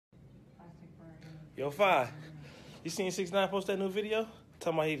Yo, Five, you seen 6ix9ine post that new video?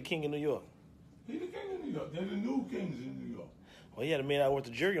 Talking about he the king of New York. He the king of New York. They're the new kings in New York. Well, he had a $1 million worth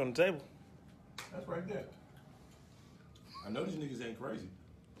of jury on the table. That's right there. I know these niggas ain't crazy.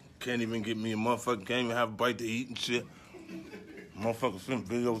 Can't even get me a motherfucking game and have a bite to eat and shit. Motherfuckers send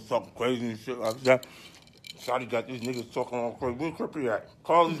videos talking crazy and shit like that. Shotty got these niggas talking all crazy. Where Crippy at?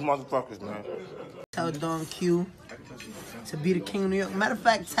 Call these motherfuckers, man. Tell Don Q to be the king of New York. Matter of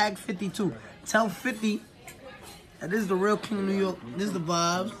fact, tag 50 too. Tell 50 that this is the real king of New York. This is the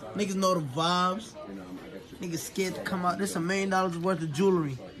vibes. Niggas know the vibes. Niggas scared to come out. This $1 million worth of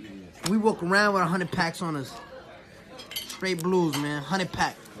jewelry. We walk around with 100 packs on us. Straight blues, man. 100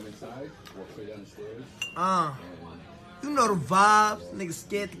 pack. You know the vibes. Niggas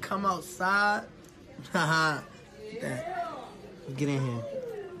scared to come outside. Haha. Get in here.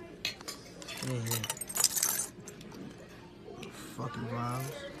 Get in here. Fucking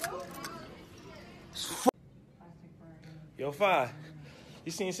vibes. Yo, Five,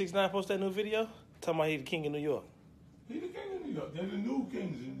 you seen 6ix9ine post that new video? Talking about he the king of New York. He the king of New York. They're the new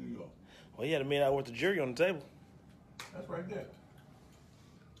kings in New York. Well, he had a $1 million worth of jury on the table. That's right there.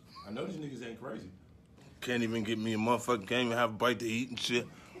 I know these niggas ain't crazy. Can't even get me a motherfucking game and have a bite to eat and shit.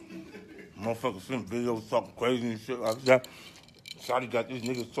 Motherfuckers send videos talking crazy and shit like that. Shotty got these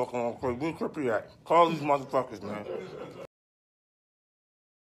niggas talking all crazy. Where Crippy at? Call these motherfuckers, man.